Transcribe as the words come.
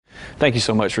Thank you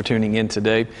so much for tuning in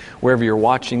today. Wherever you're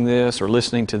watching this or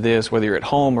listening to this, whether you're at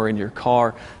home or in your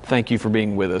car, thank you for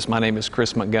being with us. My name is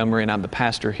Chris Montgomery, and I'm the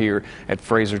pastor here at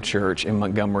Fraser Church in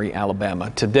Montgomery, Alabama.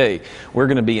 Today, we're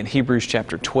going to be in Hebrews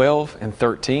chapter 12 and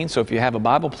 13. So if you have a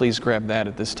Bible, please grab that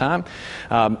at this time.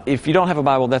 If you don't have a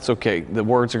Bible, that's okay. The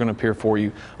words are going to appear for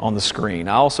you on the screen.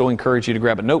 I also encourage you to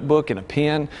grab a notebook and a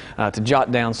pen to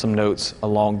jot down some notes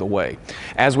along the way.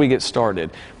 As we get started,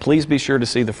 please be sure to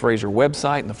see the Fraser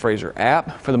website and the Fraser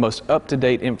app for the most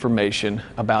up-to-date information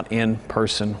about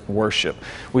in-person worship.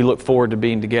 We look forward to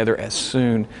being together as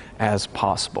soon as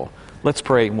possible. Let's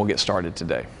pray and we'll get started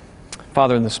today.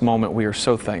 Father, in this moment, we are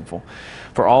so thankful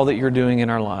for all that you're doing in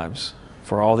our lives,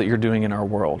 for all that you're doing in our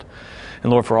world.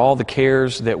 And Lord, for all the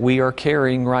cares that we are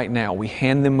carrying right now, we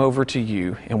hand them over to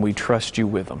you and we trust you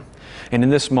with them. And in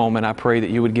this moment, I pray that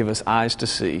you would give us eyes to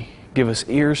see, give us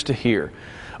ears to hear,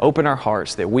 open our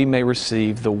hearts that we may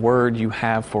receive the word you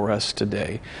have for us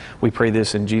today. We pray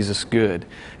this in Jesus' good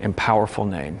and powerful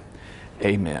name.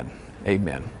 Amen.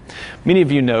 Amen. Many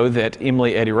of you know that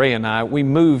Emily, Eddie Ray, and I, we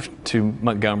moved to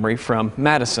Montgomery from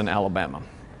Madison, Alabama.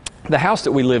 The house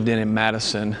that we lived in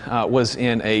Madison was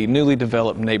in a newly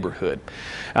developed neighborhood,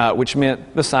 which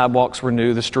meant the sidewalks were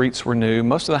new, the streets were new,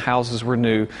 most of the houses were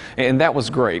new, and that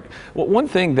was great. Well, one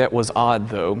thing that was odd,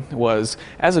 though, was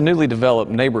as a newly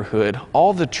developed neighborhood,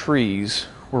 all the trees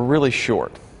were really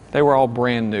short. They were all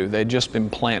brand new. They had just been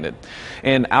planted.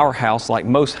 And our house, like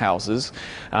most houses,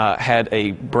 had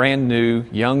a brand new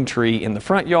young tree in the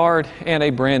front yard and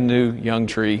a brand new young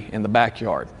tree in the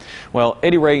backyard. Well,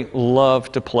 Eddie Ray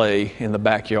loved to play in the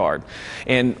backyard.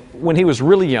 And when he was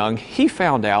really young, he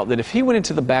found out that if he went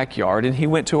into the backyard and he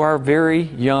went to our very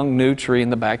young new tree in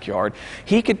the backyard,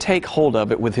 he could take hold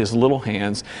of it with his little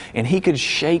hands and he could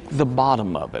shake the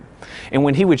bottom of it. And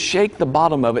when he would shake the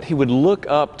bottom of it, he would look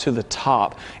up to the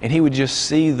top and he would just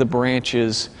see the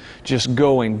branches just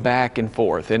going back and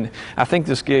forth. And I think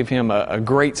this gave him a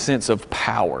great sense of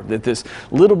power, that this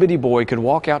little bitty boy could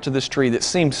walk out to this tree that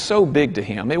seemed so big to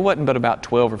him. It wasn't but about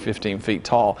 12 or 15 feet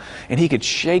tall. And he could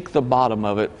shake the bottom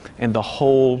of it and the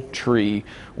whole tree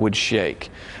would shake.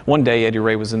 One day Eddie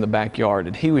Ray was in the backyard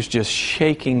and he was just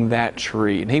shaking that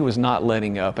tree and he was not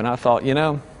letting up. And I thought, you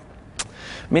know,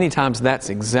 many times that's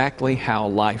exactly how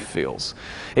life feels.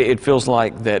 It feels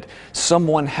like that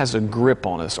someone has a grip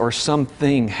on us or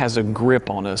something has a grip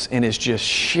on us and is just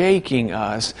shaking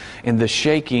us, and the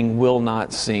shaking will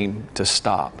not seem to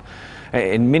stop.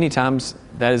 And many times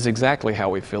that is exactly how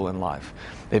we feel in life.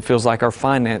 It feels like our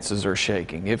finances are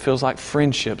shaking. It feels like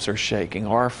friendships are shaking,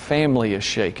 or our family is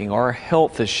shaking, or our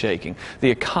health is shaking.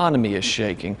 The economy is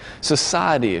shaking.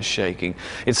 Society is shaking.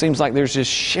 It seems like there's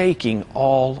just shaking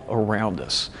all around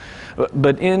us.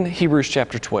 But in Hebrews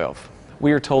chapter 12,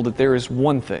 we are told that there is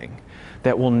one thing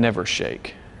that will never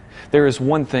shake. There is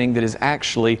one thing that is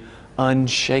actually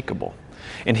unshakable.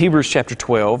 In Hebrews chapter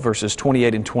 12, verses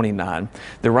 28 and 29,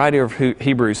 the writer of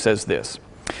Hebrews says this: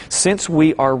 "Since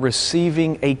we are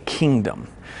receiving a kingdom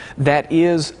that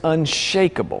is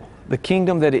unshakable," the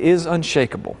kingdom that is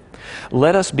unshakable,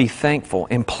 "let us be thankful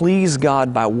and please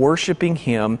God by worshiping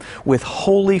Him with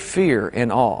holy fear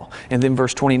and awe." And then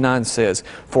verse 29 says,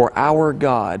 "For our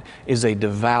God is a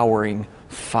devouring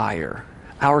fire."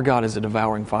 Our God is a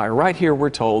devouring fire. Right here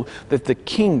we're told that the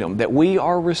kingdom that we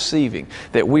are receiving,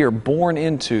 that we are born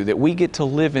into, that we get to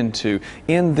live into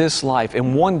in this life,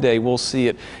 and one day we'll see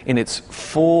it in its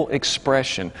full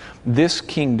expression, this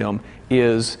kingdom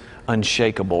is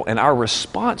unshakable. And our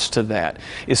response to that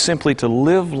is simply to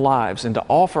live lives and to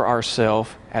offer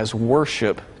ourselves as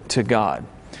worship to God.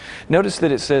 Notice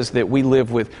that it says that we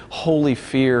live with holy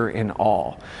fear and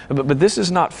awe. But this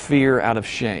is not fear out of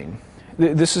shame.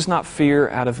 This is not fear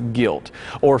out of guilt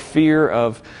or fear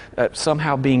of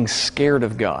somehow being scared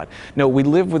of God. No, we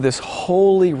live with this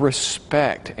holy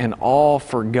respect and awe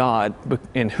for God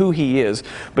and who He is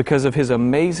because of His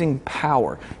amazing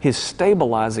power, His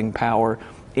stabilizing power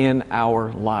in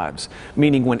our lives.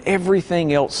 Meaning when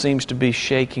everything else seems to be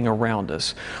shaking around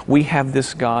us, we have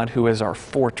this God who is our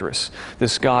fortress,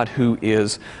 this God who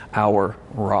is our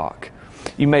rock.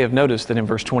 You may have noticed that in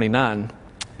verse 29,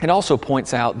 it also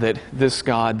points out that this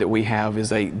God that we have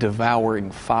is a devouring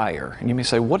fire. And you may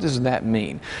say, what does that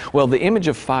mean? Well, the image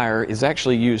of fire is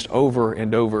actually used over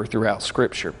and over throughout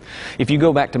Scripture. If you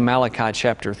go back to Malachi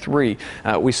chapter 3,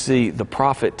 we see the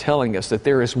prophet telling us that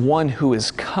there is one who is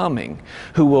coming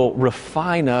who will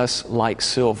refine us like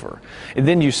silver. And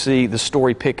then you see the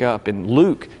story pick up in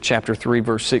Luke chapter 3,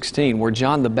 verse 16, where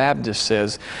John the Baptist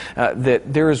says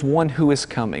that there is one who is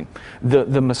coming.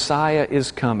 The Messiah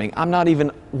is coming. I'm not even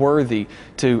worthy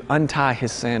to untie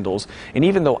his sandals. And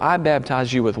even though I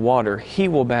baptize you with water, he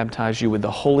will baptize you with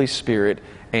the Holy Spirit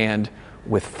and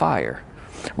with fire.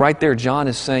 Right there, John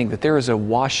is saying that there is a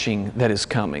washing that is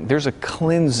coming. There's a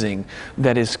cleansing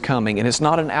that is coming. And it's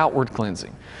not an outward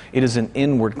cleansing. It is an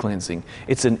inward cleansing.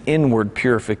 It's an inward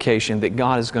purification that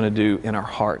God is going to do in our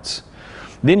hearts.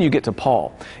 Then you get to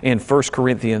Paul in 1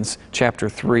 Corinthians chapter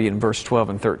 3 and verse 12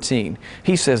 and 13.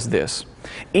 He says this,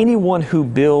 anyone who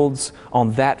builds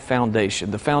on that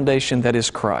foundation, the foundation that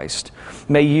is Christ,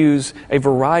 may use a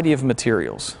variety of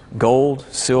materials, gold,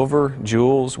 silver,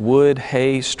 jewels, wood,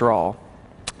 hay, straw.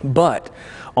 But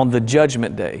on the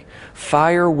judgment day,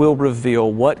 fire will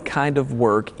reveal what kind of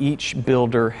work each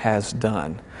builder has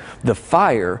done. The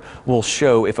fire will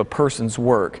show if a person's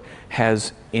work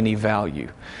has any value.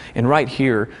 And right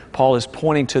here, Paul is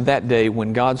pointing to that day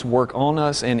when God's work on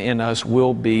us and in us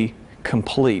will be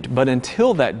complete. But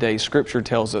until that day, Scripture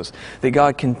tells us that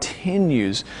God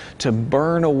continues to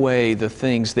burn away the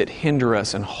things that hinder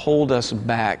us and hold us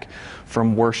back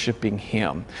from worshiping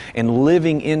Him and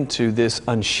living into this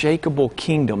unshakable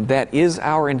kingdom that is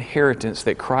our inheritance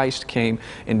that Christ came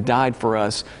and died for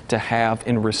us to have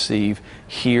and receive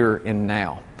here and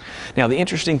now. Now, the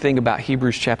interesting thing about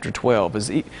Hebrews chapter 12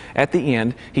 is at the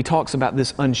end, he talks about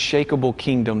this unshakable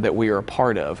kingdom that we are a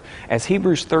part of. As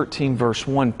Hebrews 13 verse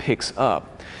 1 picks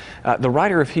up, the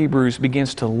writer of Hebrews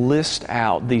begins to list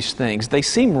out these things. They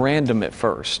seem random at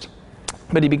first,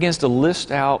 but he begins to list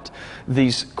out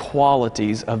these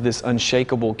qualities of this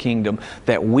unshakable kingdom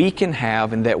that we can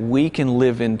have and that we can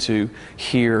live into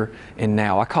here and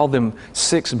now. I call them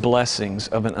 6 blessings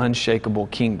of an unshakable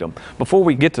kingdom. Before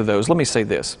we get to those, let me say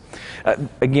this.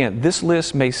 Again, this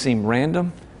list may seem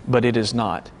random, but it is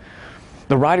not.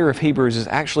 The writer of Hebrews is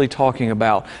actually talking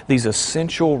about these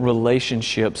essential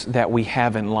relationships that we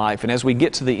have in life. And as we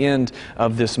get to the end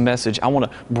of this message, I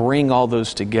want to bring all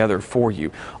those together for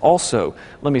you. Also,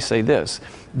 let me say this.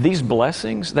 These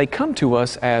blessings, they come to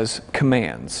us as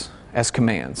commands.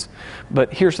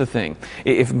 But here's the thing.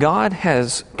 If God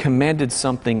has commanded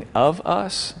something of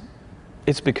us,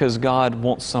 it's because God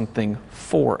wants something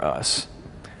for us.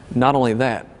 Not only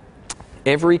that,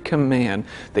 every command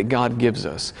that God gives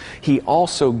us, He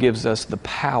also gives us the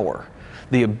power,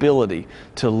 the ability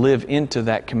to live into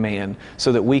that command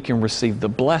so that we can receive the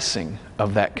blessing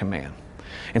of that command.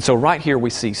 And so right here we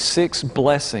see 6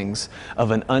 blessings of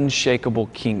an unshakable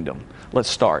kingdom. Let's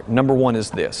start. Number 1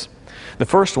 is this. The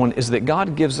first one is that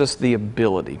God gives us the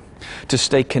ability to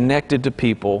stay connected to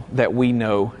people that we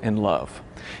know and love.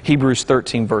 Hebrews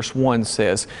 13 verse 1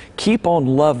 says, keep on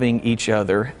loving each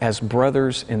other as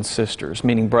brothers and sisters,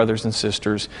 meaning brothers and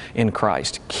sisters in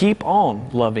Christ. Keep on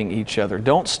loving each other.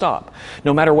 Don't stop.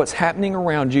 No matter what's happening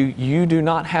around you, you do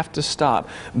not have to stop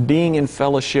being in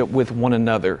fellowship with one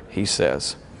another, he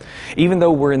says. Even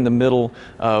though we're in the middle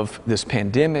of this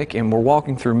pandemic and we're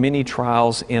walking through many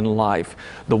trials in life,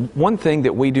 the one thing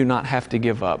that we do not have to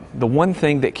give up, the one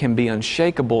thing that can be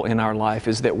unshakable in our life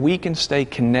is that we can stay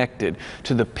connected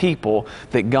to the people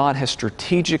that God has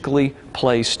strategically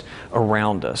placed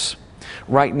around us.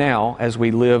 Right now, as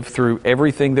we live through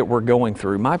everything that we're going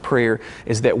through, my prayer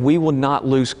is that we will not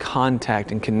lose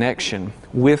contact and connection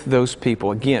with those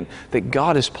people, again, that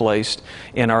God has placed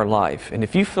in our life. And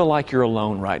if you feel like you're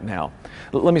alone right now,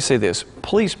 let me say this,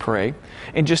 please pray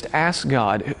and just ask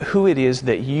God who it is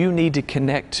that you need to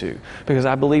connect to, because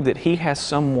I believe that He has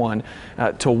someone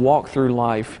to walk through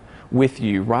life with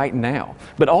you right now.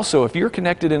 But also, if you're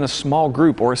connected in a small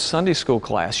group or a Sunday school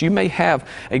class, you may have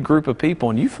a group of people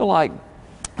and you feel like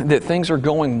that things are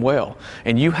going well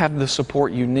and you have the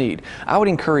support you need. I would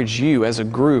encourage you as a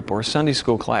group or a Sunday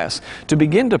school class to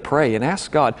begin to pray and ask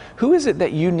God, who is it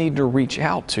that you need to reach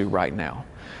out to right now?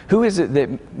 Who is it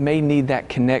that may need that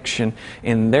connection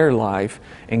in their life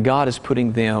and God is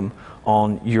putting them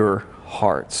on your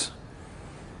hearts?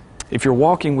 If you're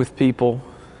walking with people,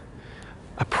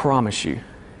 I promise you,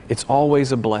 it's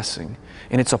always a blessing.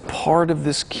 And it's a part of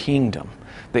this kingdom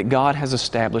that God has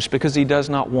established because He does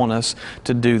not want us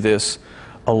to do this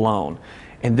alone.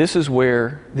 And this is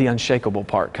where the unshakable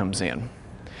part comes in.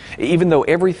 Even though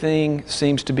everything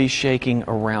seems to be shaking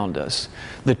around us,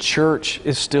 the church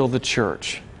is still the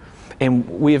church. And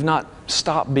we have not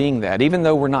stopped being that. Even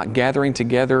though we're not gathering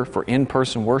together for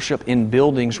in-person worship in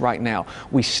buildings right now,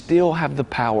 we still have the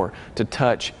power to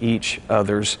touch each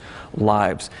other's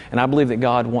lives. And I believe that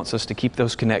God wants us to keep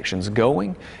those connections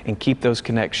going and keep those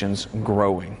connections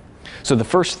growing. So the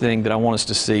first thing that I want us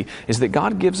to see is that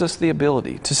God gives us the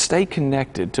ability to stay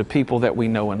connected to people that we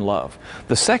know and love.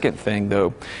 The second thing,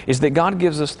 though, is that God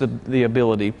gives us the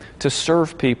ability to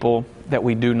serve people that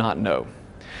we do not know.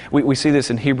 We see this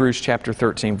in Hebrews chapter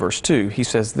 13, verse 2. He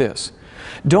says this,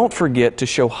 "Don't forget to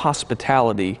show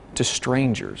hospitality to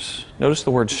strangers." Notice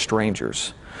the word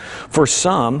strangers. "For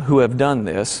some who have done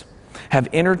this have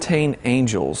entertained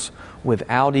angels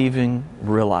without even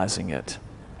realizing it."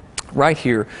 Right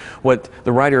here, what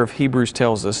the writer of Hebrews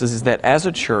tells us is that as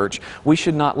a church, we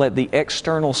should not let the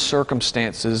external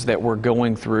circumstances that we're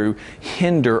going through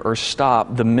hinder or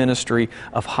stop the ministry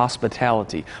of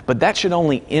hospitality. But that should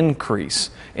only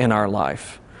increase in our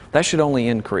life. That should only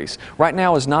increase. Right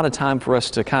now is not a time for us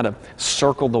to kind of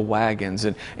circle the wagons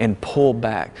and pull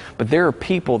back. But there are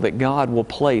people that God will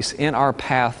place in our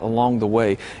path along the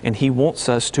way, and He wants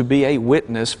us to be a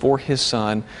witness for His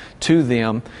Son to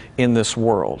them in this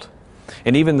world.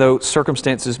 And even though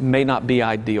circumstances may not be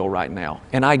ideal right now,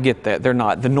 and I get that, they're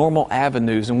not. The normal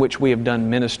avenues in which we have done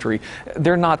ministry,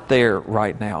 they're not there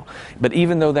right now. But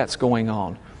even though that's going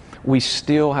on, we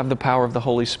still have the power of the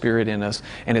Holy Spirit in us.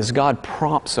 And as God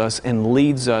prompts us and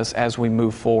leads us as we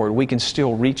move forward, we can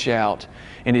still reach out.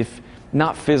 And if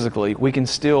not physically, we can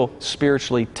still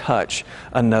spiritually touch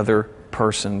another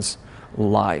person's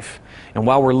life. And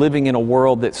while we're living in a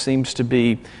world that seems to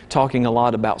be talking a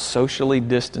lot about socially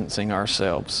distancing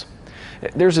ourselves,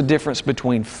 there's a difference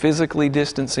between physically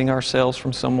distancing ourselves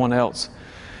from someone else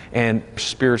and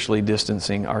spiritually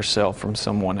distancing ourselves from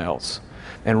someone else.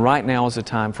 And right now is a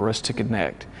time for us to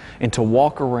connect and to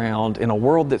walk around in a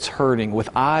world that's hurting with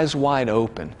eyes wide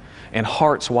open and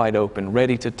hearts wide open,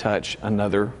 ready to touch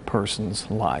another person's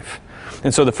life.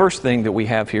 And so the first thing that we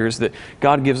have here is that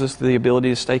God gives us the ability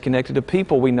to stay connected to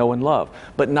people we know and love.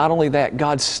 But not only that,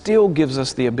 God still gives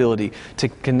us the ability to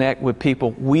connect with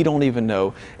people we don't even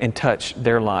know and touch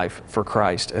their life for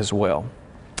Christ as well.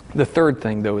 The third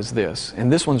thing, though, is this,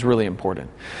 and this one's really important,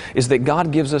 is that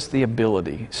God gives us the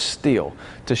ability still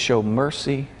to show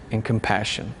mercy and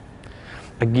compassion.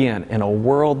 Again, in a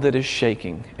world that is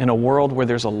shaking, in a world where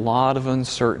there's a lot of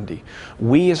uncertainty,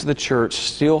 we as the church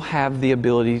still have the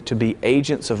ability to be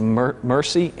agents of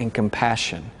mercy and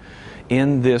compassion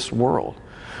in this world.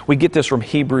 We get this from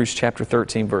Hebrews chapter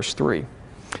 13, verse 3.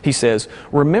 He says,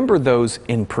 "Remember those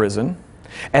in prison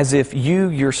as if you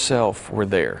yourself were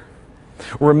there.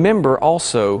 Remember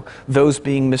also those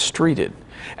being mistreated,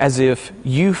 as if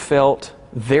you felt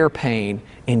their pain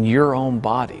in your own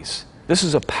bodies." This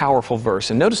is a powerful verse.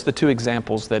 And notice the two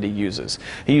examples that he uses.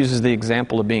 He uses the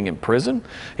example of being in prison.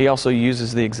 He also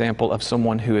uses the example of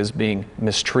someone who is being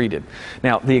mistreated.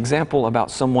 Now, the example about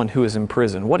someone who is in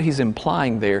prison, what he's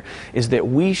implying there is that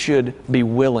we should be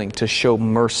willing to show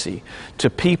mercy to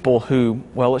people who,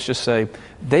 well, let's just say,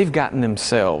 they've gotten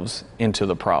themselves into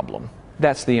the problem.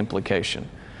 That's the implication.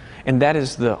 And that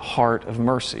is the heart of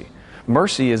mercy.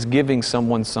 Mercy is giving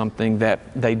someone something that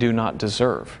they do not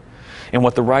deserve. And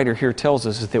what the writer here tells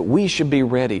us is that we should be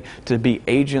ready to be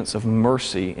agents of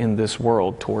mercy in this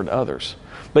world toward others.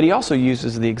 But he also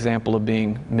uses the example of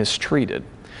being mistreated.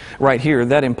 Right here,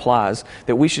 that implies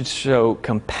that we should show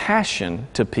compassion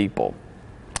to people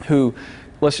who,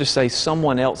 let's just say,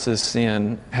 someone else's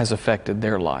sin has affected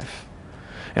their life.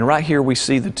 And right here we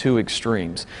see the two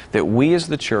extremes, that we as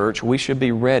the church, we should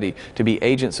be ready to be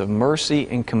agents of mercy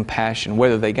and compassion,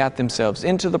 whether they got themselves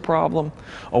into the problem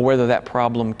or whether that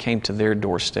problem came to their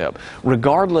doorstep.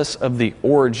 Regardless of the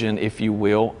origin, if you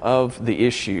will, of the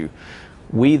issue,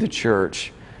 we, the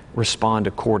church, respond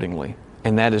accordingly.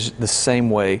 And that is the same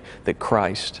way that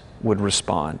Christ would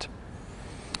respond.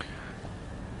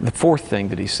 The fourth thing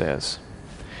that he says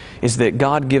is that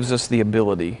God gives us the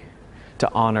ability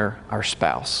to honor our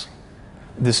spouse.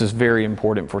 This is very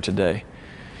important for today.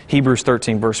 Hebrews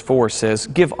 13 verse 4 says,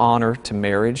 "Give honor to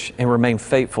marriage and remain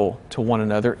faithful to one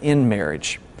another in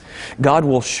marriage. God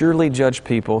will surely judge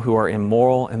people who are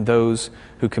immoral and those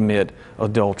who commit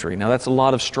adultery." Now that's a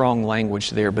lot of strong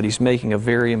language there, but he's making a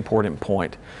very important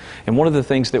point. And one of the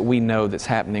things that we know that's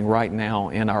happening right now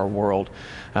in our world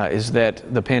is that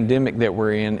the pandemic that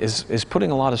we're in is putting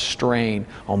a lot of strain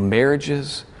on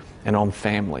marriages and on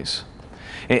families.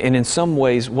 And in some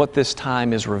ways, what this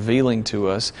time is revealing to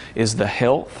us is the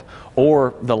health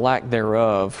or the lack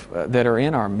thereof that are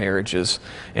in our marriages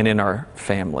and in our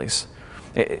families.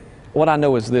 What I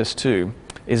know is this too,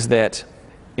 is that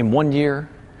in 1 year,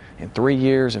 in 3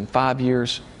 years, in 5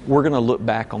 years, we're going to look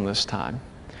back on this time.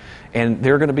 And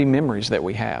there are going to be memories that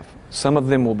we have. Some of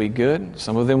them will be good,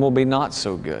 some of them will be not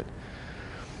so good.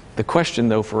 The question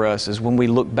though for us is, when we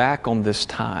look back on this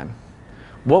time,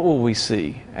 what will we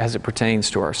see as it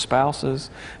pertains to our spouses,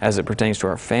 as it pertains to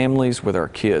our families, with our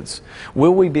kids?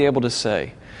 Will we be able to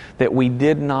say that we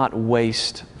did not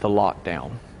waste the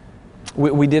lockdown?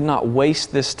 We did not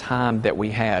waste this time that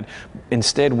we had.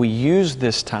 Instead, we used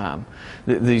this time,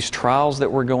 these trials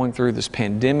that we're going through, this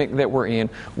pandemic that we're in,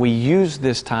 we used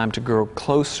this time to grow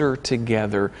closer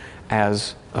together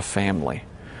as a family.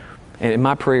 And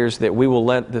my prayer is that we will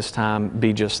let this time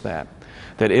be just that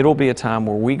it'll be a time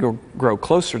where we grow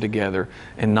closer together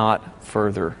and not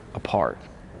further apart.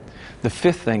 The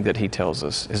fifth thing that he tells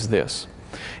us is this,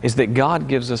 is that God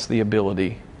gives us the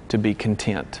ability to be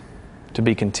content. To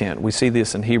be content. We see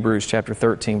this in Hebrews chapter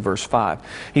 13, verse 5.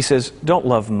 He says, don't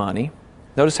love money.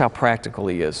 Notice how practical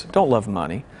he is. Don't love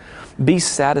money. Be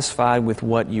satisfied with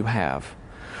what you have.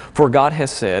 For God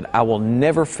has said, I will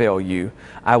never fail you.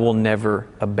 I will never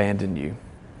abandon you.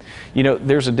 You know,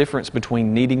 there's a difference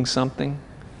between needing something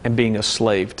and being a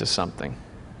slave to something.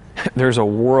 There's a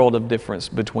world of difference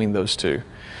between those two.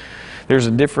 There's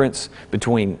a difference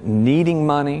between needing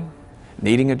money,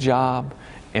 needing a job,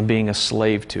 and being a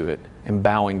slave to it and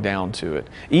bowing down to it,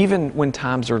 even when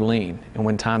times are lean and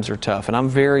when times are tough. And I'm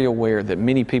very aware that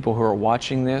many people who are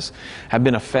watching this have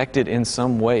been affected in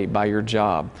some way by your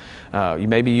job.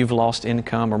 Maybe you've lost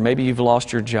income, or maybe you've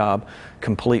lost your job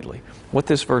completely. What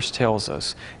this verse tells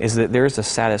us is that there is a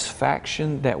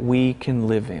satisfaction that we can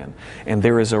live in, and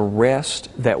there is a rest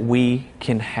that we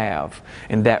can have.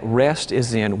 And that rest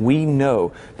is in, we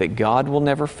know that God will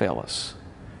never fail us.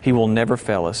 He will never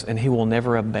fail us, and He will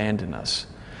never abandon us.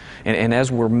 And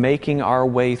as we're making our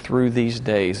way through these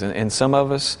days, and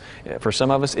for some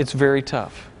of us, it's very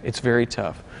tough. It's very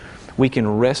tough. We can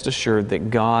rest assured that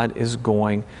God is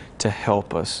going to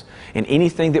help us. And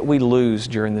anything that we lose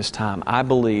during this time, I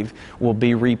believe, will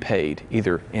be repaid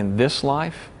either in this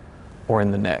life or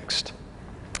in the next.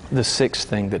 The sixth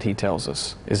thing that he tells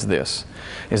us is this,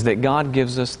 is that God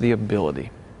gives us the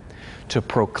ability to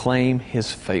proclaim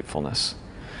His faithfulness.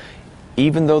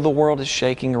 Even though the world is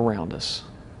shaking around us,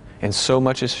 and so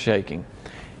much is shaking,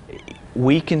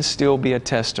 we can still be a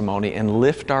testimony and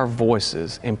lift our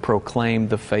voices and proclaim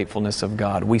the faithfulness of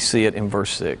God. We see it in verse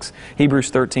 6.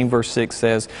 Hebrews 13 verse 6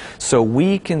 says, so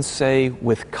we can say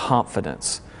with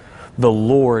confidence, the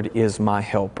Lord is my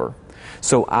helper.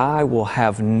 So I will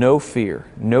have no fear,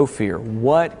 no fear.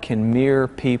 What can mere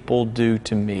people do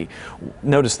to me?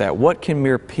 Notice that. What can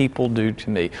mere people do to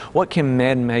me? What can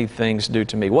man-made things do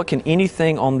to me? What can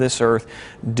anything on this earth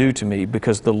do to me?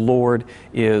 Because the Lord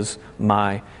is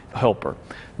my helper.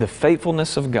 The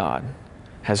faithfulness of God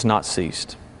has not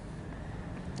ceased.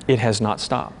 It has not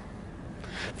stopped.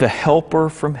 The helper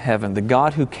from heaven, the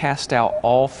God who cast out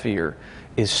all fear,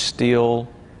 is still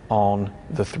on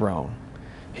the throne.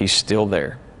 He's still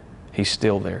there. He's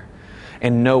still there.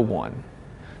 And no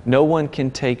one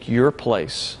can take your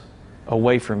place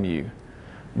away from you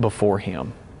before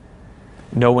Him.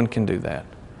 No one can do that.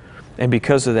 And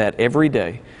because of that, every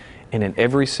day and in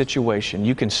every situation,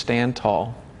 you can stand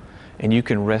tall and you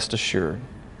can rest assured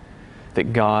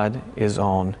that God is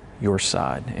on your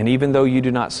side. And even though you do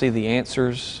not see the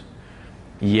answers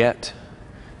yet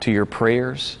to your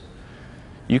prayers,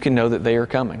 you can know that they are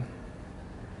coming.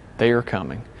 They are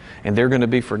coming. And they're going to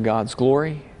be for God's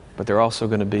glory, but they're also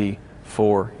going to be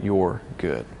for your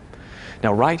good.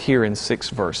 Now, right here in 6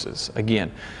 verses,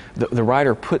 again, the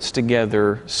writer puts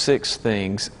together 6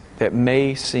 things that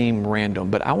may seem random,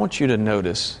 but I want you to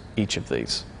notice each of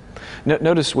these.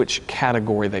 Notice which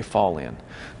category they fall in.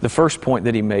 The first point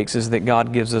that he makes is that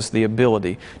God gives us the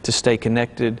ability to stay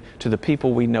connected to the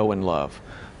people we know and love.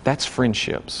 That's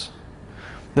friendships.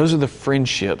 Those are the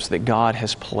friendships that God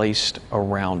has placed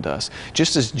around us.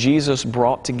 Just as Jesus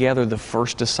brought together the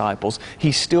first disciples,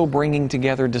 He's still bringing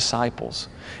together disciples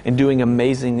and doing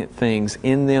amazing things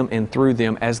in them and through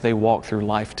them as they walk through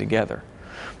life together.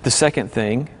 The second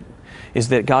thing is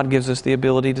that God gives us the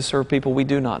ability to serve people we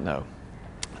do not know.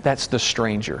 That's the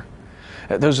stranger.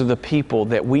 Those are the people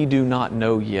that we do not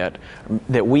know yet,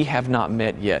 that we have not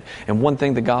met yet. And one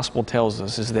thing the gospel tells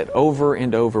us is that over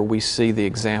and over we see the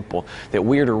example that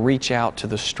we are to reach out to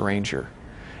the stranger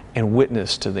and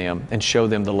witness to them and show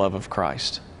them the love of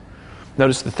Christ.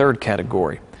 Notice the third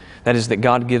category. That is that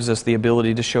God gives us the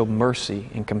ability to show mercy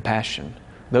and compassion.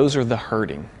 Those are the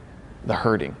hurting. The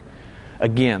hurting.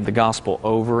 Again, the gospel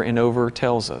over and over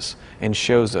tells us and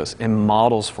shows us and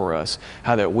models for us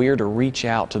how that we are to reach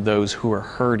out to those who are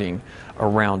hurting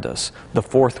around us. The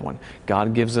fourth one,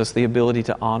 God gives us the ability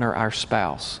to honor our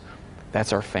spouse.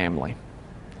 That's our family.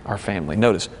 Our family.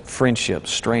 Notice, friendships,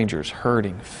 strangers,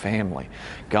 hurting, family.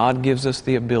 God gives us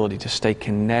the ability to stay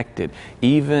connected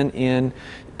even in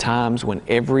times when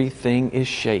everything is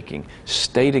shaking.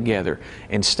 Stay together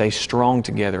and stay strong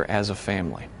together as a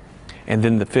family. And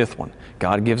then the fifth one,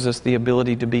 God gives us the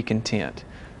ability to be content.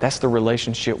 That's the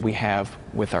relationship we have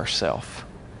with ourselves.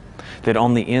 That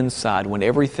on the inside, when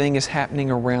everything is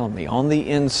happening around me, on the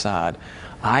inside,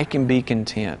 I can be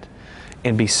content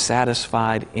and be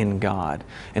satisfied in God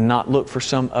and not look for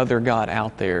some other God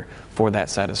out there for that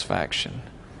satisfaction.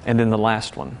 And then the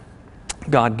last one,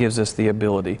 God gives us the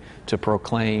ability to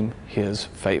proclaim His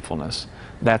faithfulness.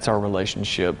 That's our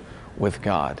relationship with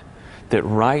God. That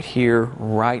right here,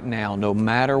 right now, no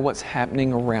matter what's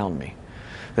happening around me,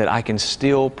 that I can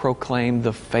still proclaim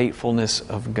the faithfulness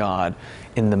of God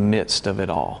in the midst of it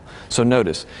all. So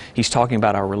notice, he's talking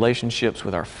about our relationships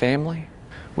with our family,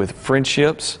 with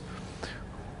friendships,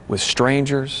 with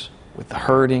strangers, with the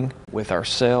hurting, with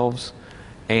ourselves,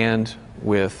 and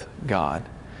with God.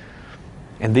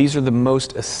 And these are the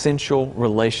most essential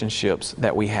relationships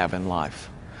that we have in life.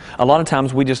 A lot of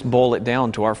times we just boil it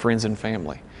down to our friends and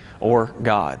family or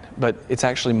God, but it's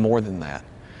actually more than that.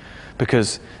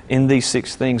 Because in these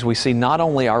 6 things, we see not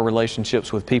only our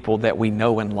relationships with people that we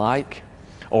know and like,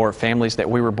 or families that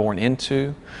we were born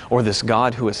into, or this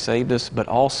God who has saved us, but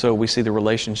also we see the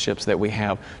relationships that we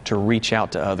have to reach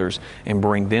out to others and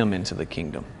bring them into the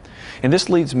kingdom. And this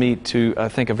leads me to, I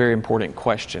think, a very important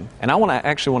question. And I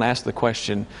actually want to ask the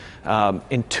question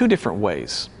in 2 different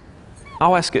ways.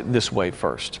 I'll ask it this way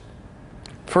first.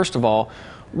 First of all,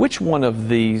 which one of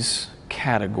these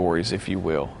categories, if you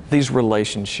will, these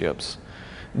relationships,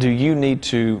 do you need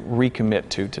to recommit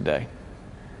to today?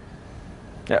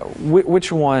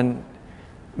 Which one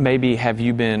maybe have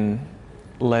you been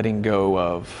letting go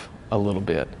of a little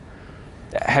bit?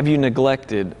 Have you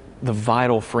neglected the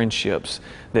vital friendships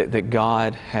that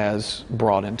God has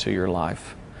brought into your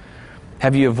life?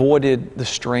 Have you avoided the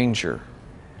stranger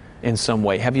in some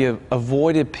way? Have you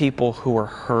avoided people who are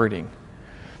hurting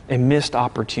and missed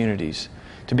opportunities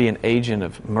to be an agent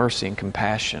of mercy and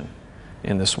compassion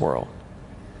in this world?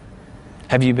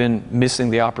 Have you been missing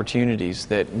the opportunities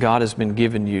that God has been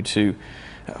giving you to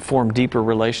form deeper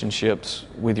relationships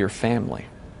with your family?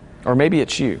 Or maybe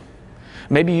it's you.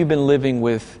 Maybe you've been living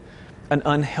with an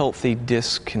unhealthy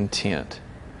discontent,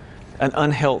 an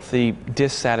unhealthy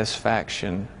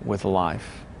dissatisfaction with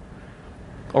life.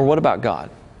 Or what about God?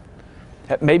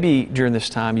 Maybe during this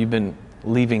time you've been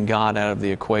leaving God out of the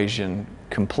equation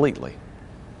completely.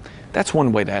 That's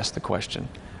one way to ask the question.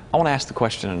 I want to ask the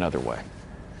question another way.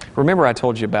 Remember I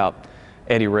told you about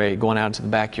Eddie Ray going out into the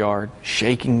backyard,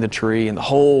 shaking the tree, and the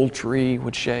whole tree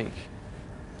would shake.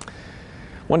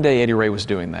 One day Eddie Ray was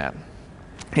doing that,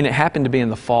 and it happened to be in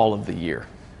the fall of the year.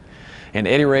 And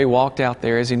Eddie Ray walked out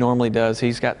there as he normally does.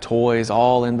 He's got toys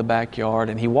all in the backyard,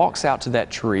 and he walks out to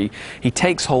that tree. He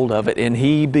takes hold of it, and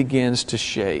he begins to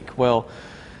shake. Well,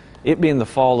 it being the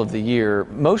fall of the year,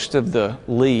 most of the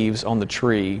leaves on the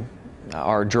tree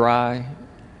are dry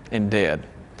and dead.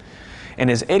 And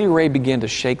as Eddie Ray began to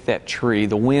shake that tree,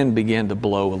 the wind began to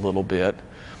blow a little bit.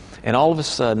 And all of a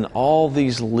sudden, all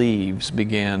these leaves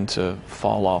began to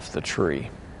fall off the tree.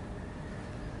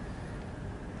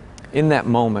 In that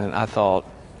moment, I thought,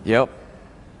 yep,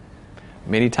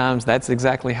 many times that's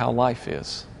exactly how life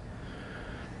is.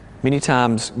 Many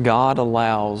times God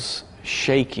allows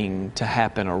shaking to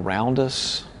happen around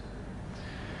us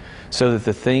so that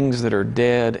the things that are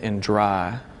dead and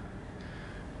dry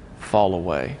fall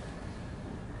away.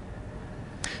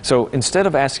 So instead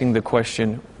of asking the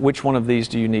question, which one of these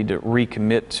do you need to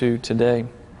recommit to today?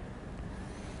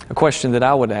 A question that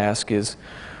I would ask is,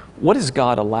 what is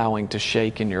God allowing to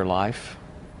shake in your life?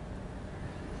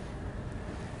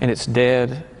 And it's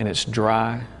dead and it's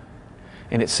dry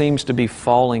and it seems to be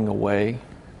falling away.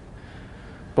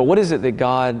 But what is it that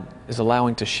God is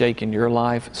allowing to shake in your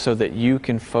life so that you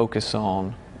can focus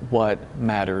on what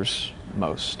matters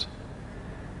most?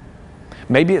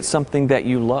 Maybe it's something that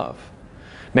you love.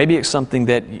 Maybe it's something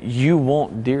that you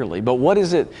want dearly. But what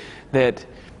is it that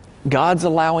God's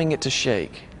allowing it to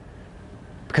shake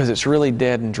because it's really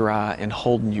dead and dry and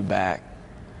holding you back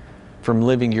from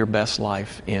living your best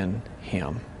life in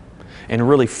Him and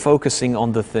really focusing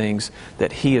on the things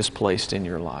that He has placed in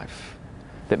your life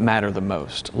that matter the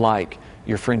most, like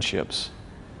your friendships,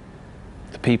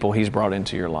 the people He's brought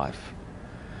into your life.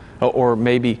 Or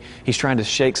maybe He's trying to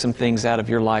shake some things out of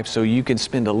your life so you can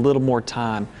spend a little more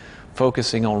time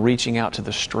focusing on reaching out to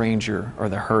the stranger or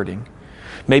the hurting.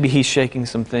 Maybe He's shaking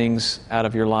some things out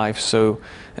of your life so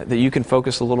that you can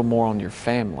focus a little more on your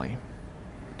family,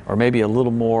 or maybe a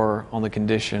little more on the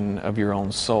condition of your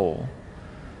own soul.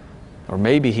 Or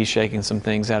maybe He's shaking some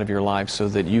things out of your life so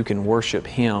that you can worship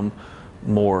Him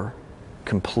more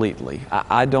completely.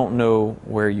 I don't know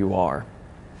where you are,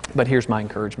 but here's my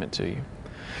encouragement to you.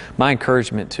 My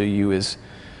encouragement to you is,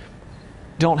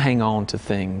 don't hang on to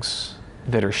things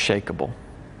that are shakeable,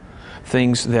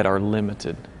 things that are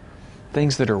limited,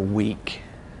 things that are weak,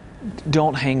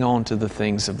 Don't hang on to the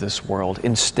things of this world.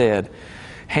 Instead,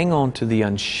 hang on to the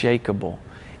unshakable,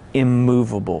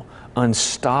 immovable,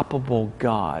 unstoppable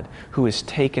God who has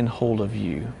taken hold of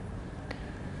you.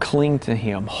 Cling to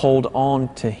Him. Hold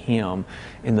on to Him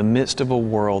in the midst of a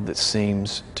world that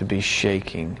seems to be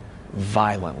shaking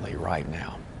violently right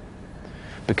now.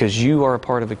 Because you are a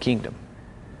part of a kingdom.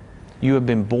 You have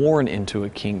been born into a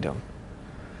kingdom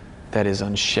that is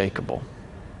unshakable.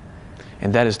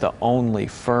 And that is the only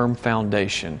firm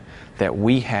foundation that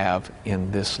we have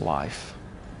in this life.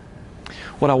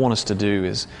 What I want us to do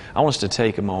is, I want us to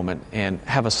take a moment and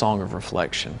have a song of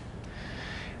reflection.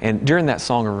 And during that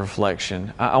song of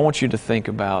reflection, I want you to think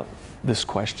about this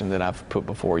question that I've put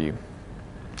before you.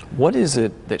 What is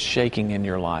it that's shaking in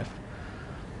your life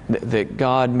that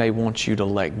God may want you to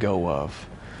let go of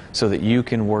so that you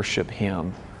can worship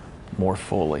Him more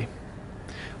fully?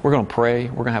 We're going to pray,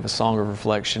 we're going to have a song of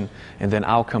reflection, and then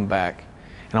I'll come back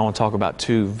and I want to talk about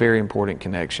two very important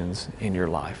connections in your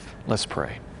life. Let's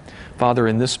pray. Father,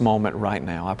 in this moment right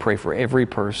now, I pray for every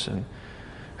person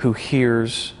who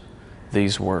hears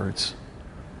these words.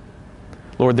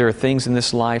 Lord, there are things in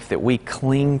this life that we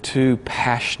cling to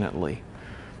passionately,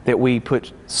 that we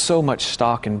put so much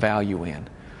stock and value in.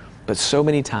 But so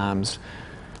many times,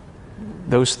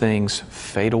 those things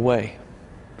fade away.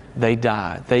 They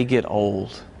die. They get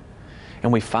old.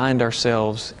 And we find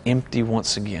ourselves empty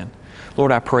once again.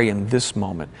 Lord, I pray in this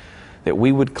moment that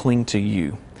we would cling to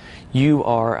You. You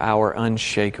are our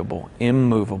unshakable,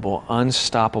 immovable,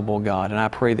 unstoppable God. And I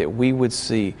pray that we would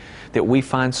see that we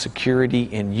find security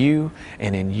in You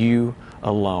and in You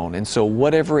alone. And so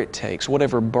whatever it takes,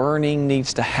 whatever burning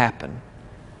needs to happen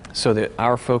so that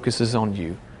our focus is on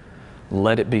You,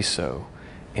 let it be so.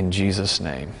 In Jesus'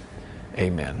 name,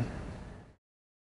 amen.